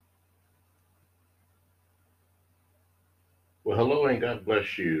Well, hello and God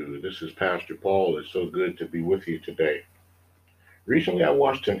bless you. This is Pastor Paul. It's so good to be with you today. Recently, I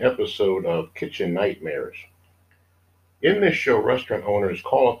watched an episode of Kitchen Nightmares. In this show, restaurant owners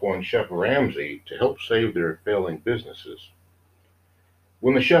call upon Chef Ramsay to help save their failing businesses.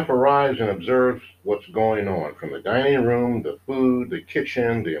 When the chef arrives and observes what's going on from the dining room, the food, the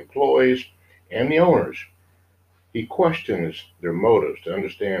kitchen, the employees, and the owners, he questions their motives to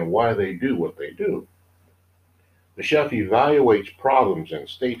understand why they do what they do. The chef evaluates problems and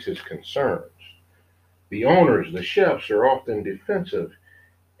states his concerns. The owners, the chefs, are often defensive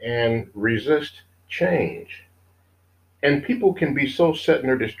and resist change. And people can be so set in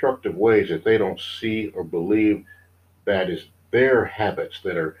their destructive ways that they don't see or believe that is their habits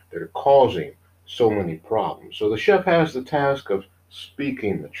that are causing so many problems. So the chef has the task of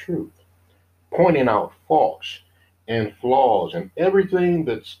speaking the truth, pointing out faults and flaws and everything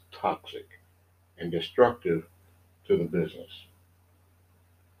that's toxic and destructive to the business.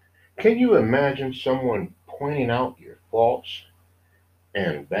 Can you imagine someone pointing out your faults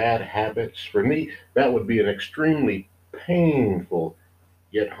and bad habits? For me, that would be an extremely painful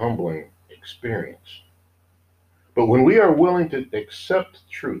yet humbling experience. But when we are willing to accept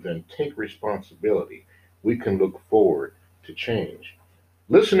truth and take responsibility, we can look forward to change.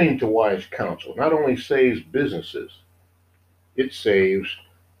 Listening to wise counsel not only saves businesses, it saves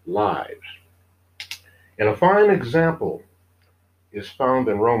lives. And a fine example is found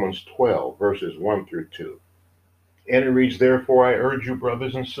in Romans 12, verses 1 through 2. And it reads, "Therefore I urge you,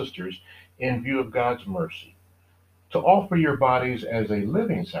 brothers and sisters, in view of God's mercy, to offer your bodies as a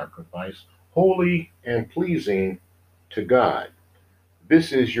living sacrifice, holy and pleasing to God.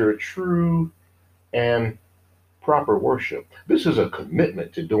 This is your true and proper worship." This is a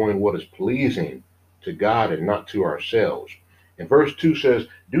commitment to doing what is pleasing to God and not to ourselves. And verse 2 says,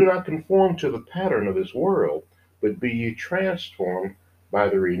 "Do not conform to the pattern of this world, but be ye transformed by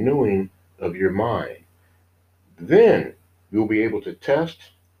the renewing of your mind. Then you'll be able to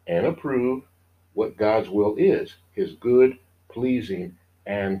test and approve what God's will is, his good, pleasing,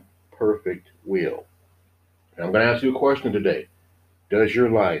 and perfect will." And I'm going to ask you a question today. Does your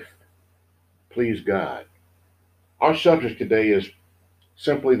life please God? Our subject today is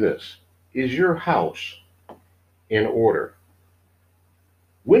simply this: is your house in order?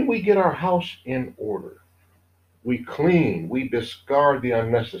 When we get our house in order, we clean, we discard the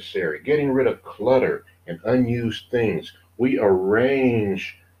unnecessary, getting rid of clutter and unused things. We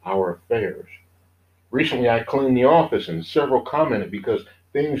arrange our affairs. Recently, I cleaned the office and several commented because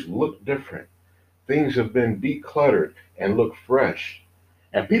things look different. Things have been decluttered and look fresh.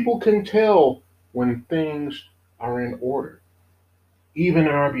 And people can tell when things are in order, even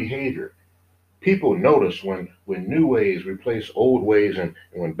in our behavior. People notice when new ways replace old ways and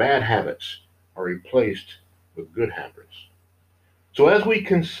when bad habits are replaced with good habits. So, as we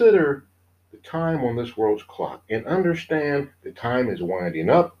consider the time on this world's clock and understand the time is winding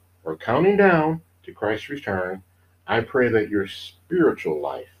up or counting down to Christ's return, I pray that your spiritual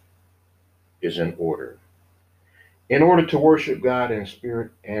life is in order. In order to worship God in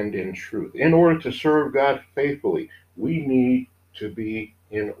spirit and in truth, in order to serve God faithfully, we need to be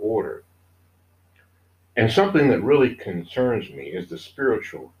in order. And something that really concerns me is the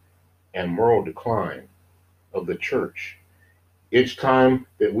spiritual and moral decline of the church. It's time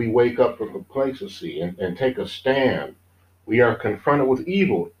that we wake up from complacency and take a stand. We are confronted with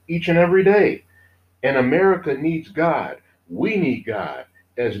evil each and every day. And America needs God. We need God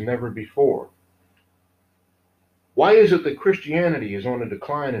as never before. Why is it that Christianity is on a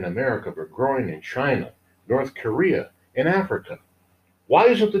decline in America but growing in China, North Korea, and Africa? Why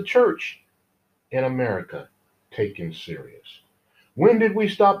isn't the church in America taken serious? When did we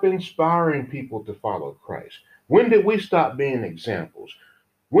stop inspiring people to follow Christ? When did we stop being examples?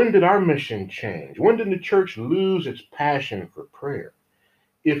 When did our mission change? When did the church lose its passion for prayer?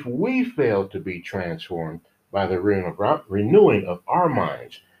 If we fail to be transformed by the renewing of our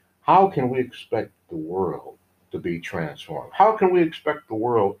minds, how can we expect the world to be transformed? How can we expect the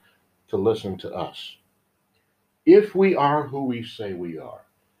world to listen to us? If we are who we say we are,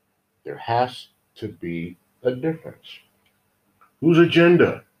 there has to be a difference. Whose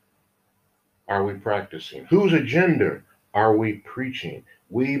agenda are we practicing? Whose agenda are we preaching?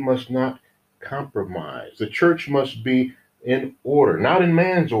 We must not compromise. The church must be in order, not in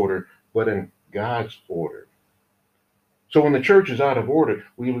man's order, but in God's order. So when the church is out of order,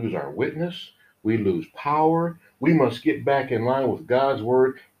 we lose our witness, we lose power. We must get back in line with God's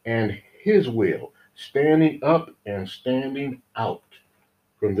word and his will, standing up and standing out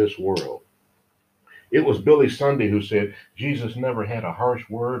from this world. It was Billy Sunday who said Jesus never had a harsh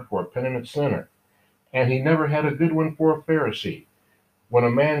word for a penitent sinner. And he never had a good one for a Pharisee. When a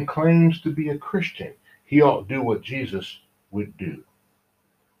man claims to be a Christian, he ought to do what Jesus would do.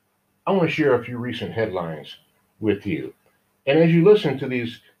 I want to share a few recent headlines with you. And as you listen to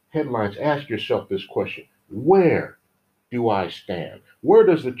these headlines, ask yourself this question: where do I stand? Where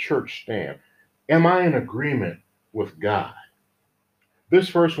does the church stand? Am I in agreement with God? This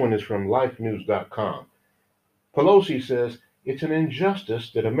first one is from lifenews.com. Pelosi says it's an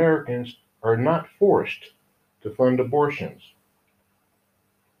injustice that Americans are not forced to fund abortions.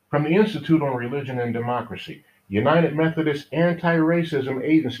 From the Institute on Religion and Democracy, United Methodist Anti-Racism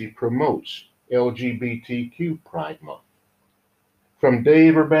Agency promotes LGBTQ Pride Month. From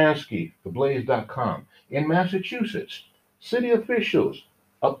Dave Urbanski, theblaze.com, in Massachusetts, city officials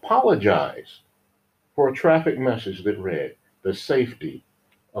apologize for a traffic message that read, "The safety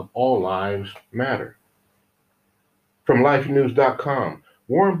of all lives matter." From lifenews.com,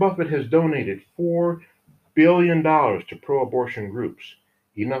 Warren Buffett has donated $4 billion to pro-abortion groups,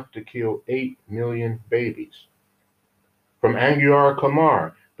 enough to kill 8 million babies. From Angular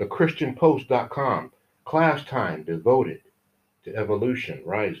Kamar, thechristianpost.com, class time devoted to evolution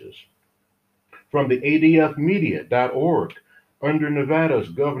rises. From the adfmedia.org, under Nevada's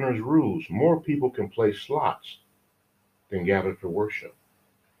governor's rules, more people can play slots than gather for worship.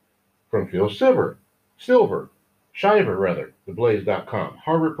 From Phil Shiver, theblaze.com,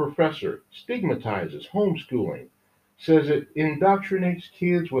 Harvard professor stigmatizes homeschooling, says it indoctrinates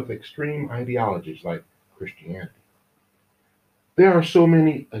kids with extreme ideologies like Christianity. There are so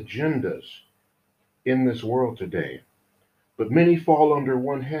many agendas in this world today, but many fall under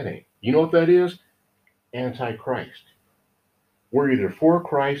one heading. You know what that is? Antichrist. We're either for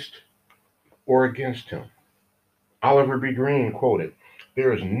Christ or against him. Oliver B. Greene quoted,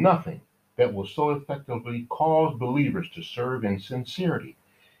 "There is nothing that will so effectively cause believers to serve in sincerity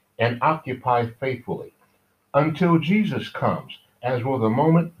and occupy faithfully until Jesus comes, as will the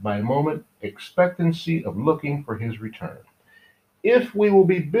moment-by-moment expectancy of looking for his return. If we will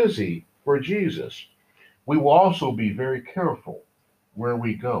be busy for Jesus, we will also be very careful where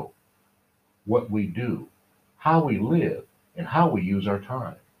we go, what we do, how we live, and how we use our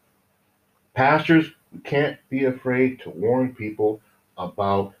time." Pastors, we can't be afraid to warn people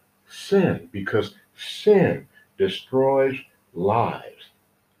about sin, because sin destroys lives.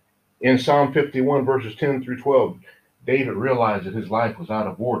 In Psalm 51, verses 10 through 12, David realized that his life was out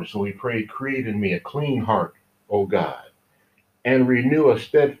of order, so he prayed, "Create in me a clean heart, O God, and renew a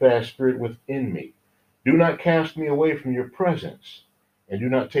steadfast spirit within me. Do not cast me away from your presence, and do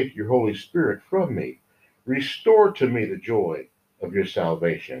not take your Holy Spirit from me. Restore to me the joy of your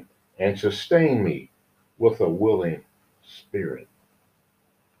salvation, and sustain me with a willing spirit."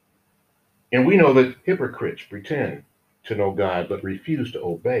 And we know that hypocrites pretend to know God but refuse to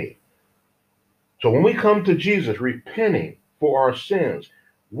obey. So when we come to Jesus repenting for our sins,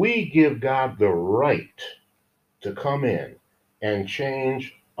 we give God the right to come in and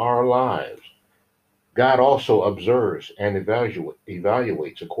change our lives. God also observes and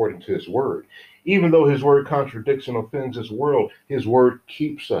evaluates according to his word. Even though his word contradicts and offends this world, his word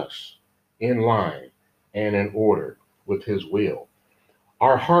keeps us in line and in order with his will.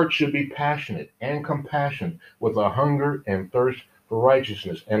 Our hearts should be passionate and compassionate, with a hunger and thirst for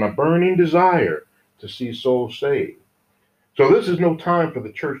righteousness and a burning desire to see souls saved. So this is no time for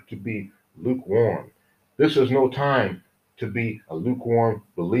the church to be lukewarm. This is no time to be a lukewarm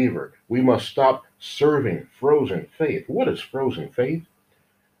believer. We must stop serving frozen faith. What is frozen faith?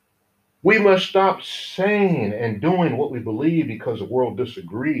 We must stop saying and doing what we believe because the world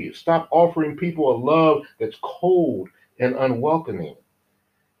disagrees. Stop offering people a love that's cold and unwelcoming.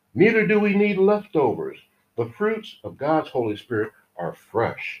 Neither do we need leftovers. The fruits of God's Holy Spirit are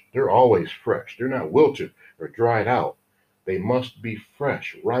fresh. They're always fresh. They're not wilted or dried out. They must be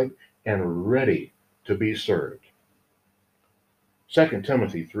fresh, ripe, and ready to be served. 2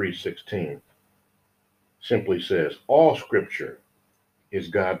 Timothy 3:16 simply says, "All scripture is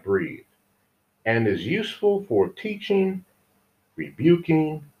God-breathed and is useful for teaching,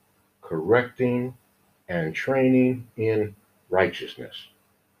 rebuking, correcting, and training in righteousness."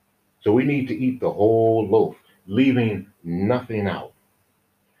 So we need to eat the whole loaf, leaving nothing out.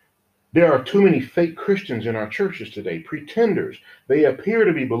 There are too many fake Christians in our churches today, pretenders. They appear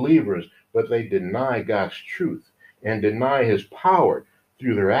to be believers, but they deny God's truth and deny his power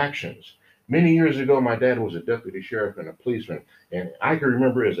through their actions. Many years ago, my dad was a deputy sheriff and a policeman, and I can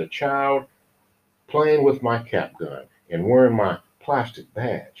remember as a child playing with my cap gun and wearing my plastic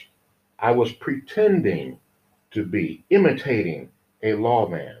badge. I was pretending to be, imitating a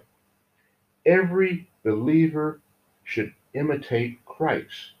lawman. Every believer should imitate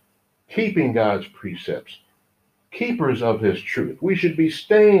Christ. keeping God's precepts, keepers of his truth. We should be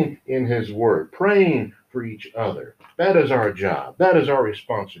staying in his word, praying for each other. That is our job. That is our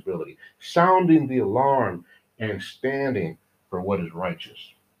responsibility. Sounding the alarm and standing for what is righteous.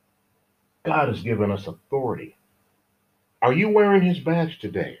 God has given us authority. Are you wearing his badge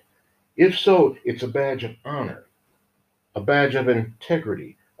today? If so, it's a badge of honor, a badge of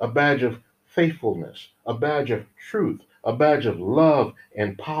integrity, a badge of faithfulness, a badge of truth, a badge of love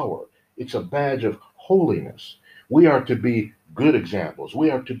and power. It's a badge of holiness. We are to be good examples. We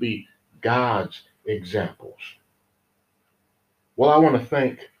are to be God's examples. Well, I want to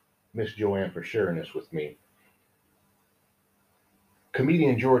thank Miss Joanne for sharing this with me.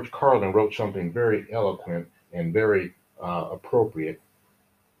 Comedian George Carlin wrote something very eloquent and very appropriate,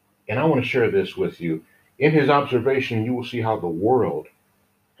 and I want to share this with you. In his observation, you will see how the world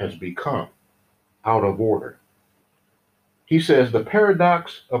has become out of order. He says the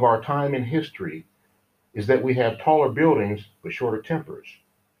paradox of our time in history is that we have taller buildings but shorter tempers,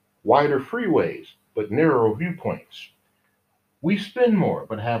 wider freeways but narrower viewpoints. We spend more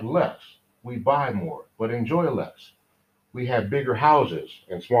but have less. We buy more but enjoy less. We have bigger houses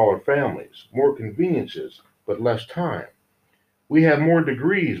and smaller families, more conveniences but less time. We have more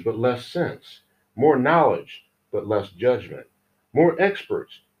degrees but less sense, more knowledge but less judgment, more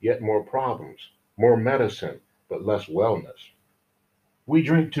experts yet more problems, more medicine but less wellness. We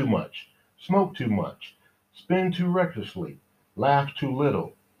drink too much, smoke too much, spend too recklessly, laugh too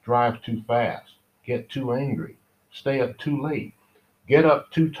little, drive too fast, get too angry, stay up too late, get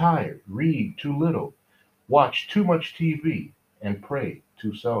up too tired, read too little, watch too much TV, and pray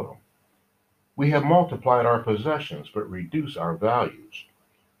too seldom. We have multiplied our possessions but reduced our values.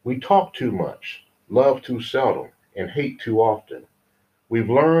 We talk too much, love too seldom, and hate too often. We've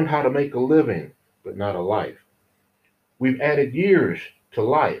learned how to make a living but not a life. We've added years to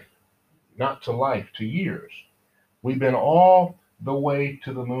life, not to life to years. We've been all the way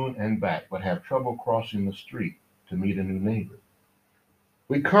to the moon and back, but have trouble crossing the street to meet a new neighbor.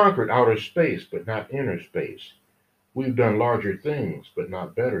 We conquered outer space, but not inner space. We've done larger things, but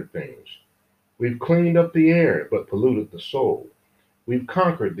not better things. We've cleaned up the air, but polluted the soul. We've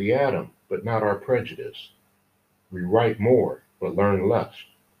conquered the atom, but not our prejudice. We write more, but learn less.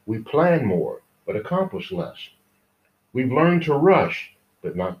 We plan more, but accomplish less. We've learned to rush,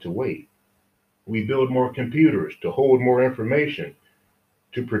 but not to wait. We build more computers to hold more information,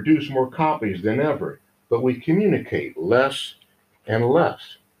 to produce more copies than ever, but we communicate less and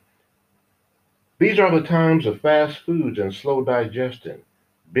less. These are the times of fast foods and slow digestion,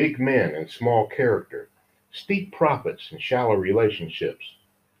 big men and small character, steep profits and shallow relationships.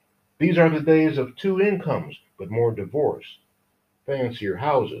 These are the days of two incomes but more divorce, fancier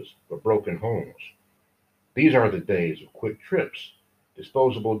houses but broken homes. These are the days of quick trips,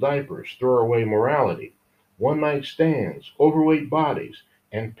 disposable diapers, throwaway morality, one-night stands, overweight bodies,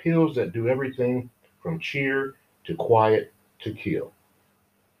 and pills that do everything from cheer to quiet to kill.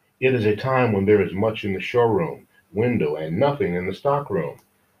 It is a time when there is much in the showroom, window, and nothing in the stockroom.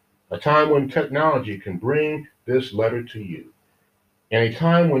 A time when technology can bring this letter to you, and a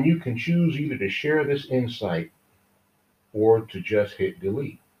time when you can choose either to share this insight or to just hit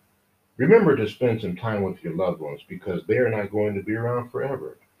delete. Remember to spend some time with your loved ones because they are not going to be around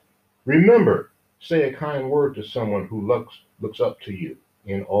forever. Remember, say a kind word to someone who looks up to you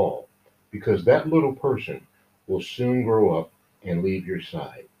in awe, because that little person will soon grow up and leave your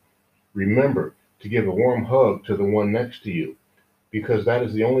side. Remember to give a warm hug to the one next to you, because that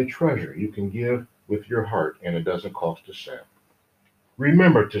is the only treasure you can give with your heart and it doesn't cost a cent.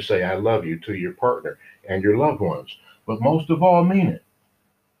 Remember to say I love you to your partner and your loved ones, but most of all mean it.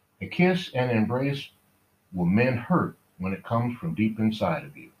 A kiss and embrace will mend hurt when it comes from deep inside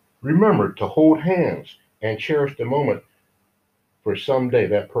of you. Remember to hold hands and cherish the moment, for someday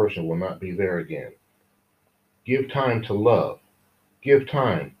that person will not be there again. Give time to love, give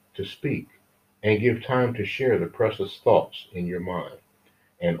time to speak, and give time to share the precious thoughts in your mind.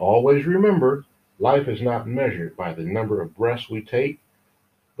 And always remember, life is not measured by the number of breaths we take,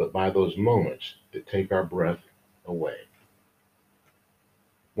 but by those moments that take our breath away.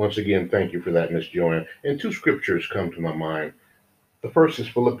 Once again, thank you for that, Miss Joanne. And two scriptures come to my mind. The first is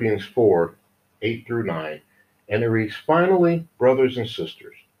Philippians 4:8-9, and it reads, "Finally, brothers and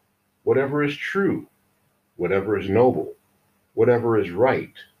sisters, whatever is true, whatever is noble, whatever is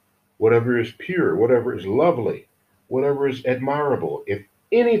right, whatever is pure, whatever is lovely, whatever is admirable, if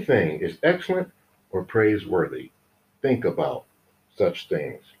anything is excellent or praiseworthy, think about such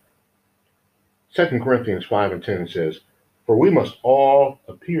things." 2 Corinthians 5:10 says, "For we must all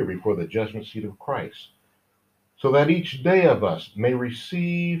appear before the judgment seat of Christ, so that each day of us may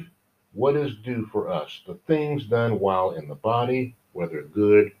receive what is due for us, the things done while in the body, whether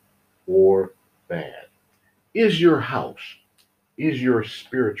good or bad. Is your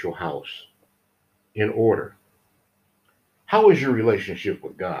spiritual house in order? How is your relationship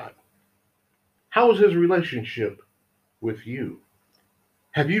with God? How is his relationship with you?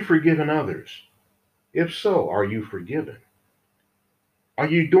 Have you forgiven others? If so, are you forgiven? Are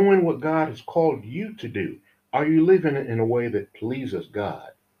you doing what God has called you to do? Are you living in a way that pleases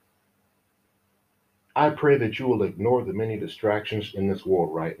God? I pray that you will ignore the many distractions in this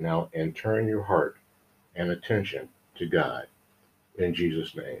world right now and turn your heart and attention to God. In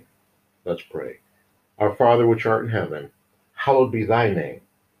Jesus' name, let's pray. Our Father which art in heaven, hallowed be thy name.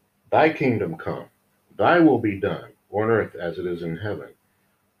 Thy kingdom come. Thy will be done on earth as it is in heaven.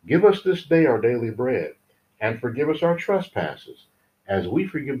 Give us this day our daily bread, and forgive us our trespasses, as we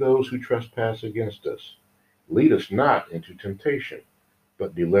forgive those who trespass against us. Lead us not into temptation,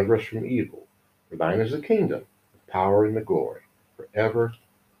 but deliver us from evil. For thine is the kingdom, the power, and the glory, forever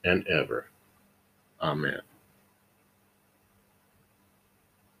and ever. Amen.